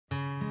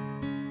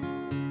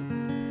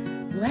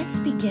Let's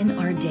begin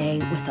our day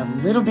with a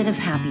little bit of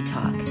happy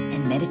talk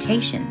and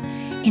meditation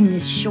in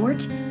this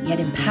short yet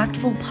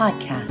impactful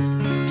podcast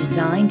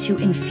designed to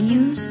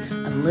infuse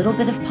a little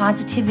bit of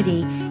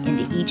positivity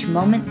into each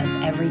moment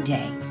of every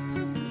day.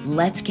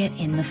 Let's get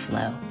in the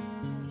flow.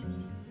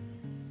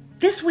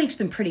 This week's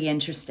been pretty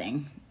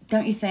interesting,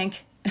 don't you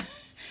think?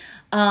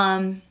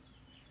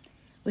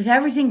 With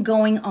everything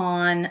going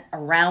on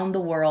around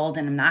the world,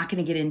 and I'm not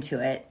going to get into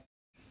it,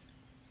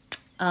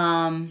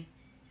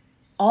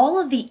 all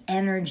of the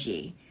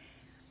energy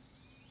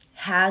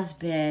has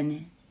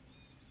been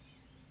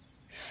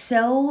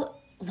so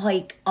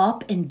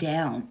up and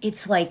down.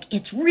 It's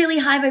really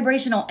high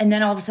vibrational, and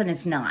then all of a sudden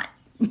it's not,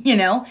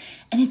 and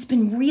it's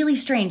been really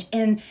strange.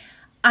 And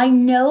I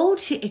know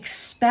to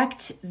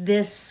expect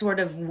this sort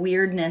of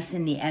weirdness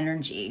in the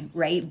energy,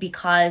 right?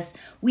 Because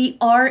we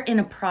are in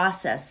a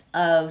process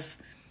of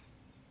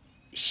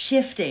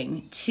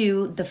shifting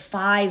to the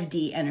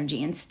 5D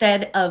energy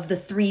instead of the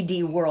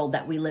 3D world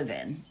that we live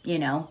in,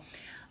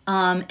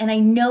 and I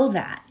know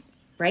that,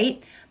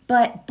 right?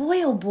 But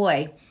boy, oh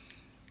boy,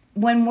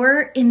 when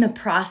we're in the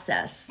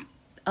process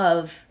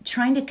of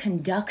trying to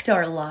conduct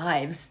our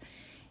lives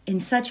in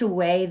such a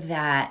way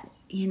that,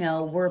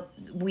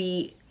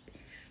 we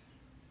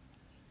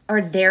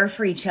are there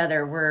for each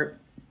other, we're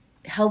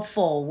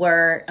helpful,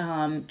 we're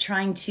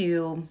trying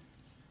to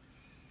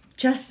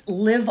just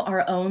live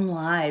our own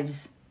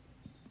lives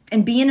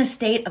and be in a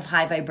state of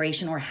high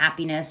vibration or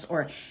happiness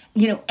or,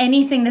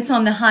 anything that's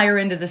on the higher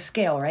end of the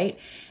scale, right?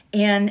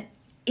 And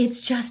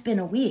it's just been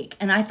a week.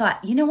 And I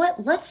thought, you know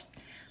what? Let's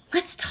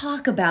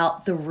talk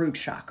about the root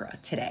chakra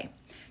today,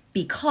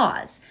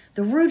 because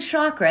the root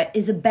chakra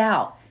is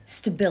about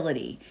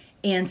stability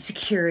and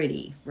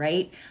security,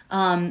 right?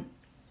 The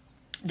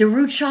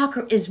root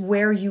chakra is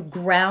where you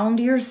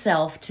ground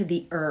yourself to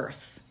the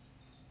earth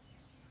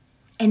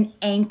and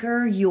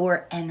anchor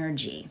your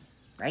energy,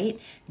 right?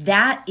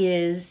 That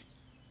is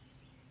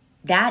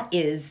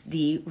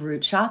the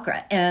root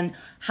chakra. And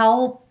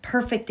how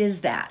perfect is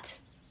that,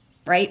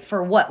 right?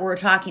 For what we're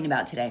talking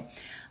about today.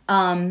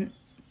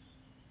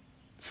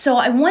 So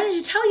I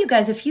wanted to tell you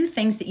guys a few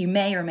things that you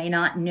may or may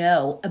not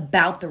know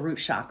about the root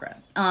chakra.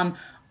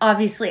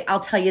 Obviously, I'll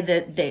tell you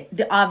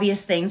the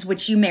obvious things,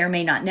 which you may or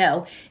may not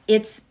know.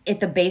 It's at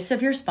the base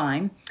of your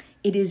spine.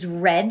 It is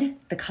red.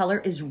 The color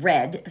is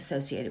red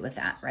associated with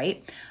that,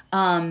 right?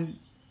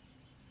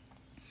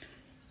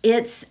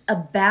 It's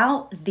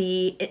about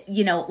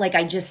like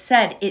I just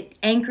said, it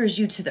anchors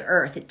you to the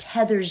earth. It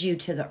tethers you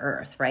to the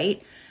earth,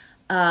 right?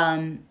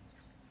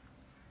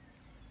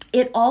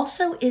 It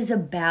also is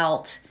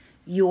about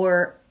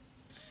your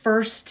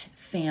first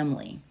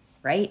family,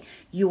 right?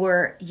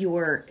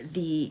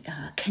 The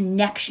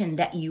connection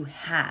that you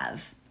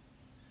have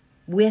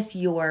with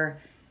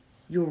your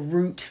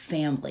root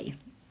family.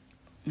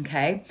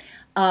 Okay.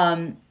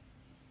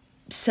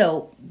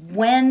 So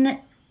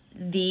when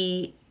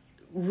the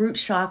root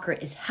chakra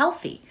is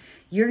healthy,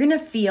 you're going to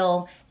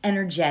feel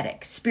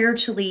energetic,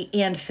 spiritually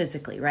and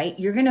physically, right?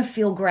 You're going to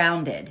feel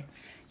grounded.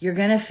 You're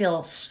going to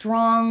feel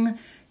strong.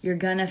 You're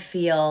going to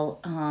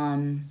feel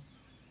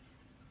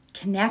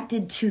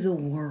connected to the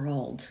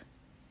world,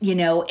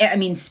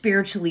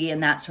 spiritually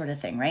and that sort of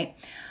thing, right?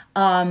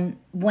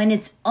 When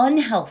it's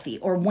unhealthy,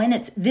 or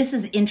this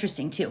is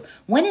interesting too,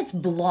 when it's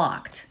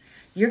blocked,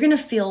 you're going to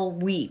feel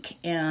weak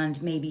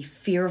and maybe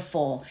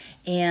fearful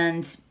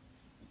and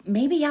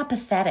maybe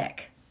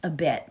apathetic a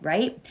bit,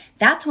 right?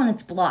 That's when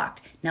it's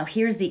blocked. Now,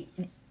 here's the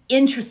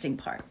interesting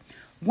part.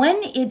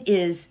 When it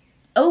is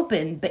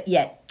open, but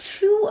yet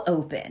too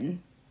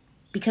open,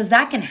 because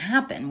that can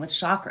happen with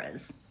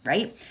chakras,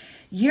 right?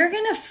 You're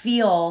going to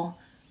feel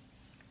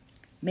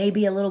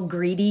maybe a little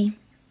greedy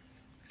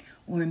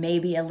or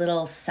maybe a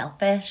little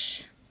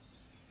selfish.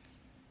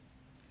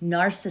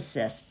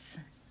 Narcissists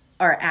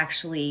are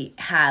actually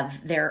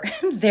have their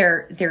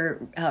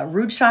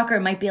root chakra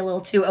might be a little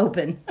too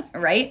open,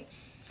 right?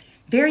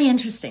 Very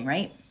interesting,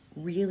 right?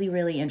 Really,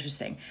 really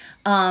interesting.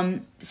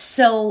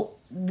 So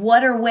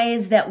what are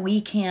ways that we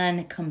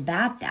can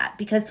combat that?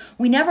 Because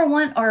we never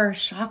want our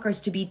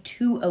chakras to be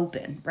too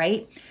open,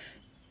 right?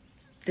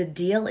 The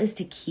deal is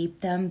to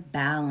keep them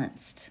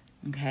balanced,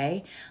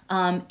 okay?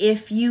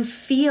 If you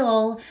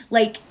feel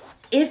like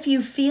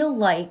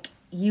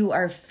you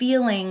are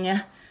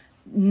feeling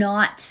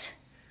not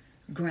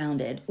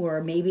grounded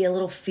or maybe a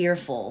little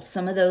fearful,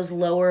 some of those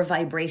lower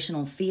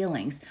vibrational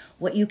feelings,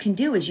 what you can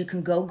do is you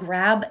can go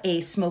grab a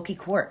smoky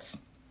quartz,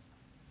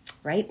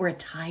 right? Or a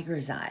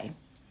tiger's eye.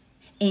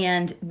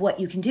 And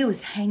what you can do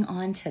is hang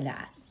on to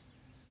that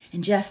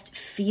and just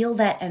feel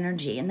that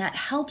energy. And that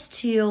helps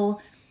to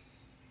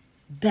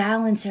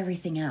balance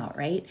everything out,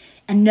 right?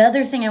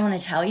 Another thing I want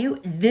to tell you,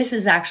 this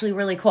is actually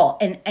really cool.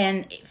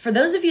 And for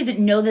those of you that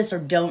know this or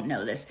don't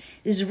know this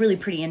is really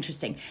pretty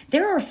interesting.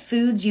 There are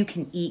foods you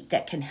can eat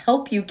that can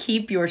help you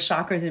keep your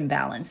chakras in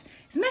balance.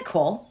 Isn't that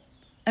cool?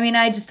 I mean,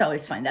 I just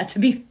always find that to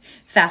be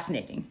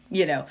fascinating,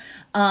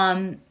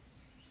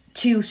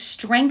 to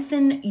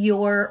strengthen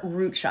your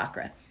root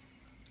chakra.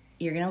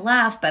 You're going to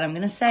laugh, but I'm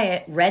going to say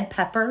it. Red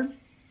pepper,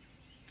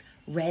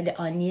 red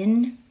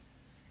onion,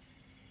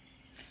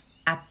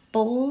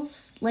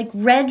 apples, like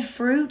red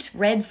fruits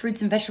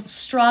and vegetables,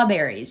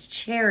 strawberries,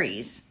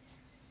 cherries.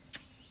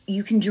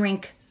 You can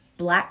drink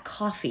black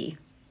coffee,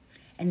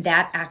 and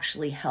that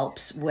actually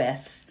helps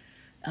with,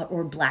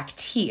 or black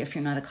tea if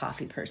you're not a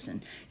coffee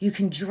person. You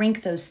can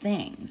drink those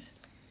things,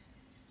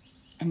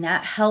 and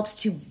that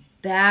helps to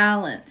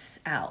balance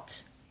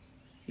out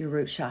your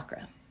root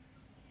chakra.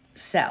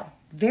 So,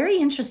 very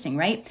interesting,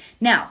 right?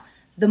 Now,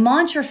 the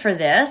mantra for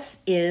this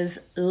is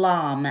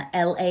LAM,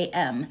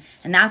 L-A-M,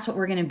 and that's what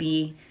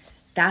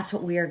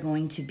we are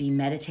going to be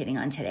meditating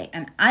on today.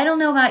 And I don't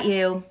know about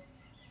you,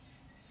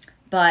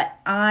 but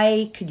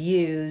I could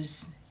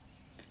use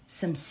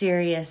some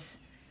serious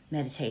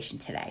meditation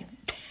today.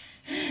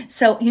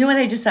 So, you know what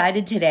I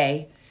decided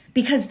today?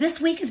 Because this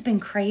week has been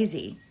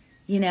crazy,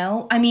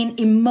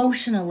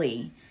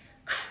 emotionally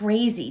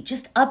crazy,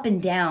 just up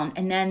and down.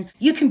 And then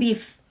you can be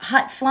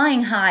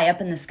flying high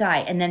up in the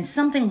sky, and then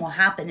something will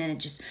happen and it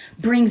just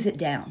brings it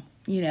down.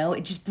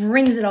 It just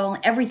brings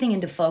everything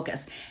into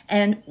focus.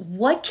 And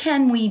what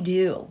can we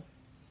do?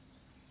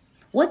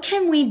 What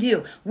can we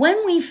do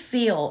when we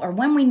feel or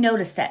when we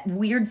notice that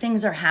weird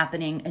things are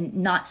happening and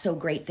not so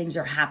great things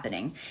are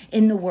happening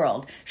in the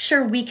world?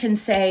 Sure, we can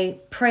say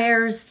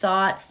prayers,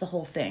 thoughts, the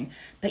whole thing.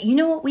 But you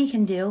know what we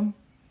can do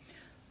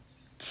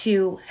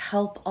to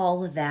help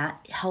all of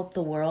that, help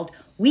the world?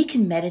 We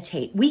can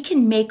meditate. We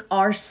can make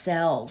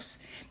ourselves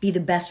be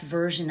the best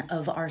version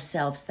of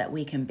ourselves that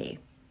we can be.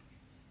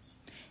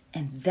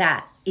 And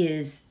that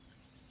is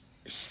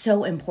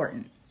so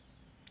important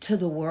to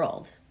the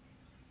world,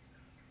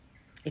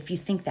 if you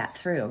think that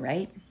through,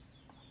 right?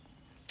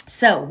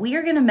 So we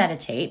are going to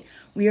meditate.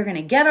 We are going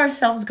to get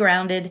ourselves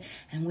grounded,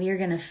 and we are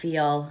going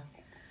to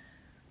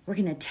we're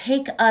going to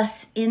take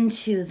us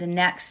into the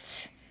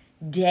next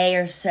day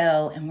or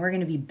so, and we're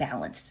going to be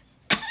balanced.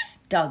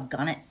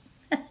 Doggone it.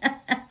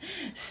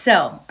 So,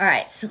 all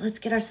right, so let's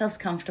get ourselves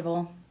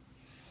comfortable.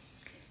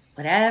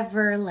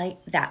 Whatever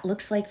that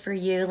looks like for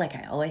you, like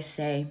I always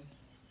say,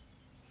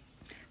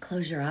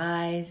 close your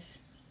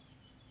eyes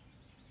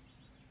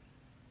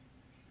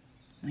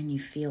when you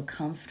feel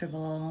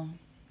comfortable.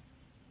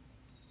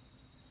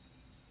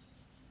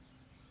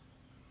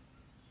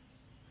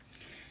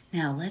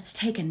 Now let's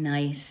take a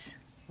nice,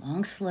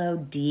 long, slow,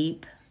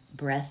 deep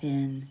breath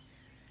in.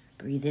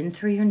 Breathe in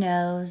through your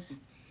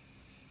nose,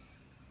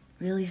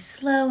 really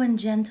slow and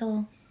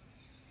gentle.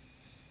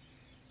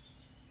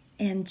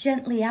 And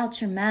gently out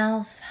your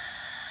mouth.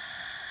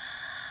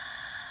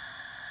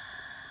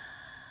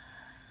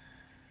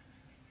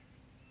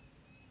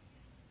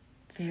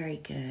 Very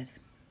good.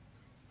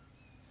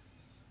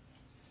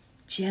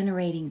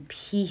 Generating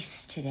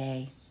peace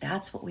today.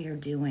 That's what we are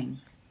doing.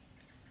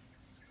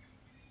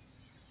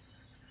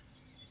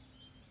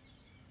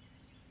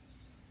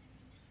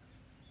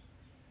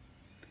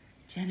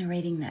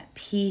 Generating that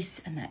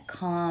peace and that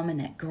calm and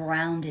that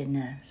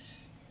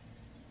groundedness.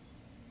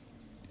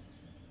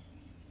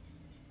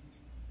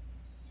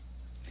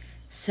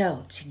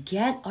 So, to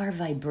get our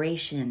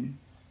vibration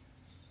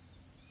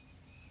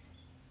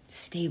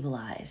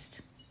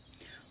stabilized,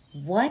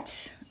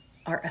 what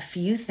are a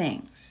few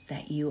things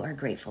that you are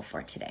grateful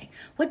for today?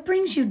 What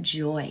brings you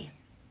joy?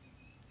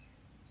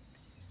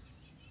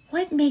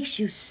 What makes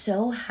you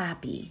so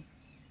happy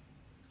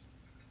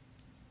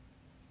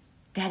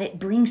that it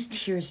brings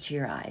tears to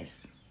your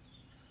eyes?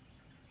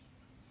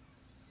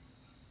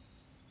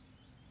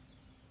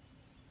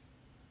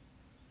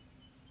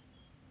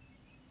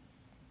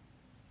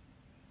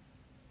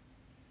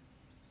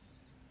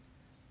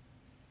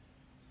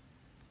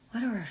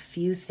 What are a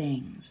few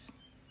things?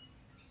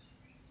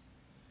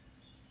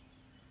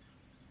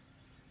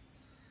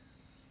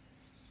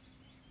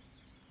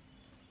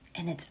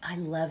 And I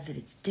love that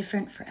it's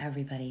different for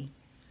everybody.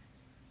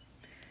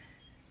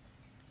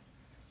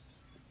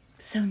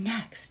 So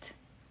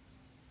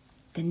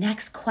the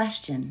next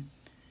question,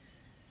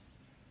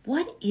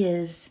 what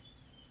is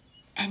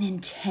an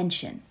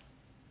intention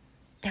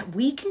that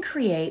we can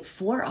create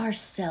for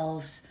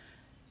ourselves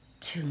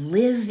to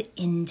live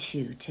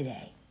into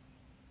today?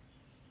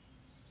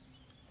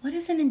 What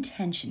is an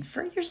intention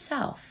for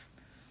yourself?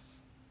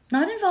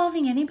 Not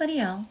involving anybody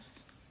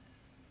else.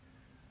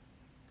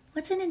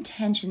 What's an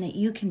intention that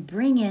you can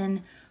bring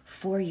in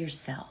for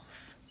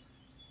yourself?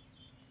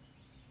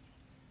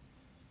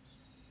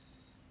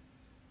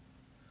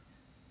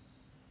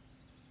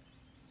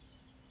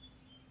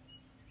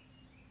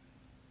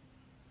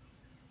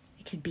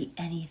 It could be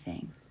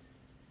anything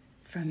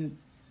from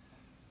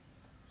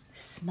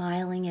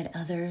smiling at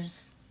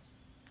others,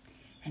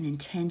 an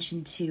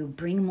intention to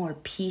bring more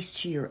peace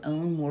to your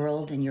own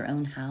world and your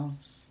own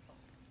house.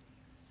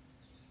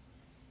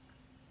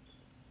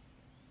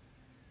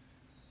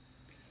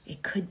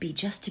 It could be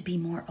just to be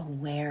more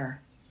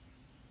aware.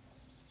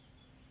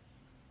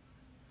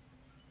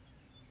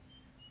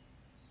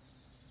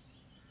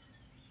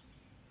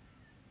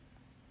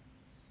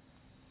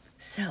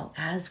 So,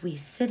 as we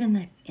sit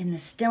in the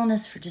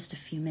stillness for just a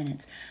few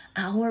minutes,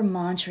 our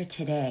mantra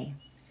today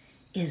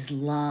is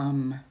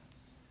LAM.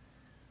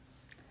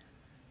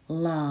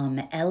 Lam,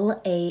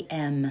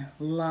 L-A-M,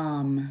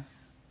 Lam.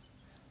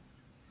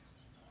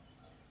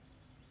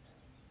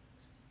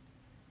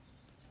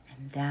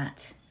 And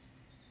that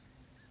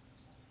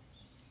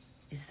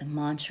is the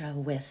mantra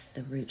with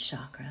the root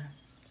chakra.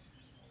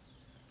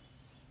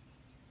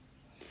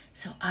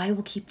 So I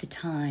will keep the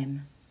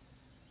time.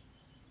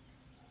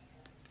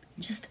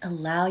 Just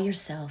allow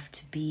yourself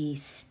to be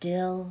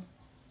still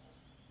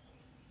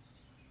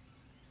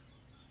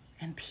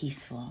and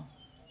peaceful.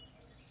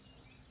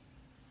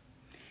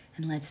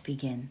 And let's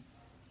begin.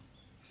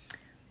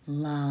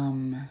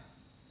 Lam.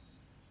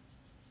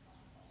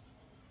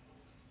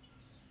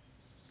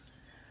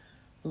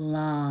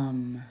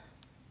 Lam.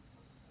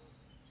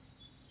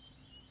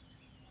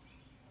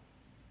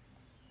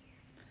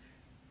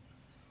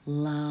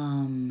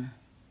 Lam.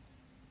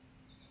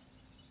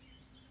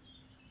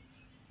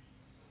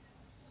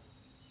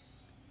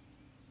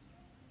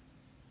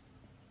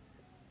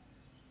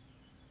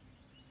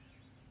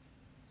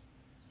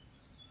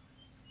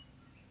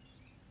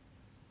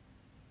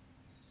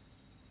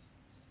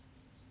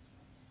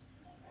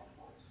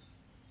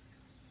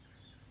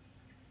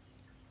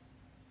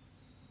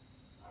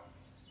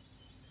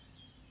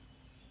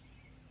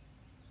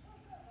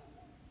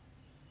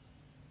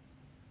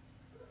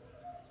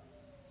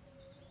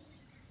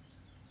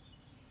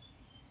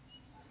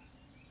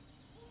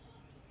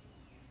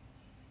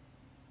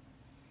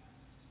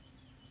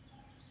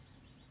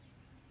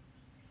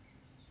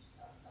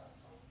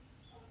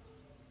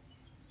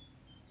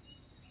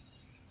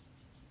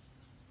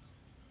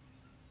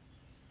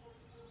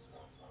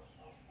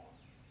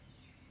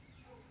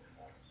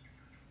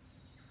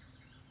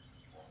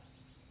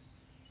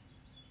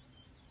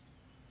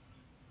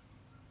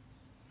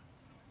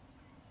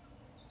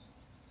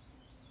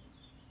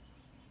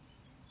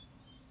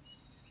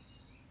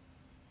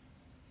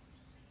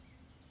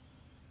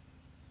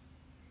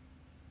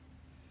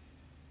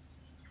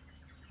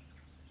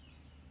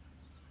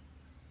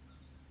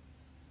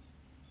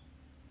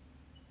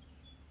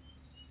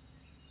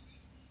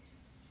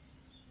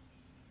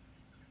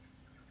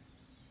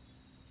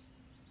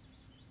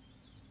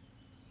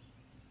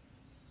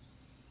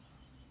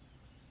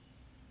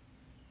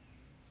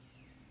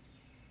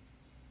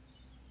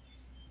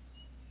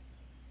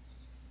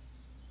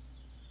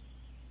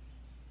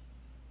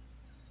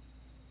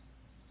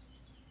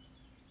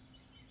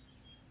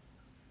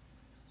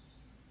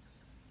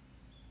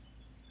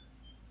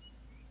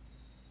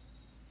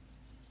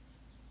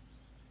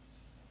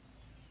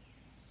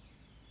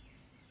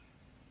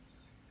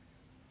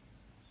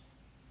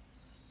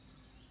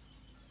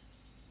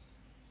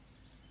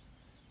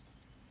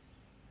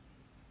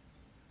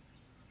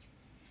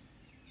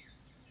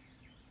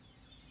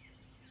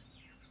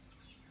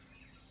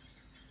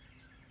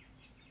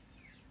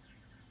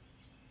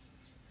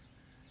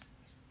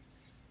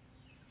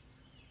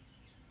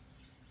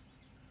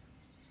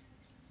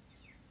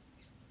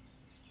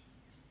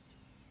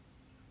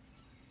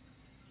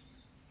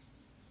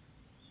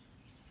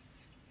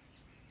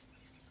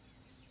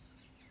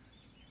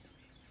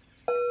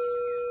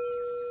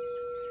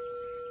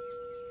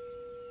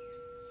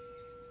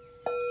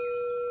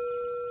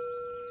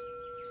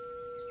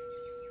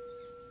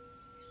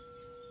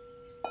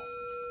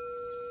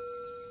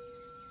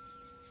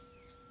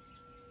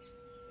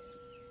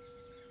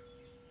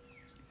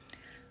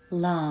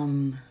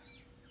 Lam.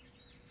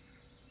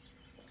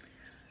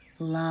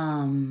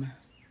 Lam.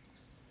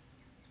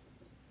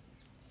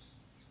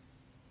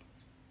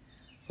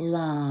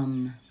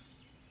 Lam.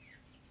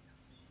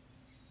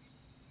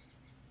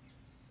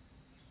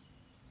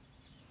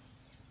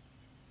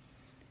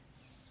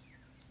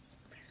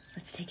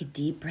 Let's take a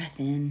deep breath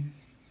in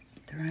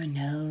through our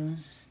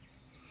nose.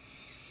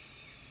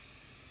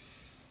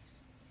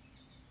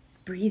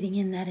 Breathing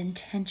in that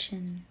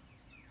intention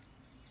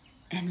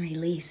and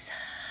release.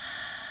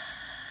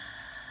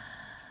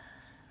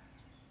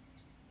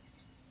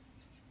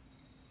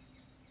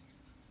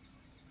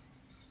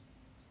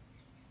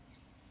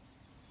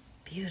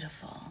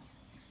 Beautiful.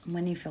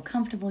 When you feel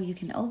comfortable, you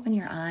can open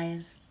your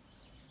eyes.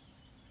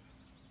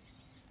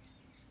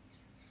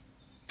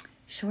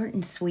 Short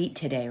and sweet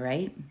today,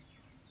 right?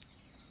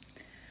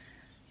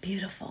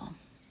 Beautiful.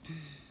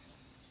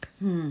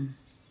 From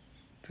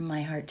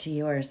my heart to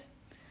yours.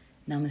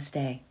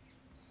 Namaste.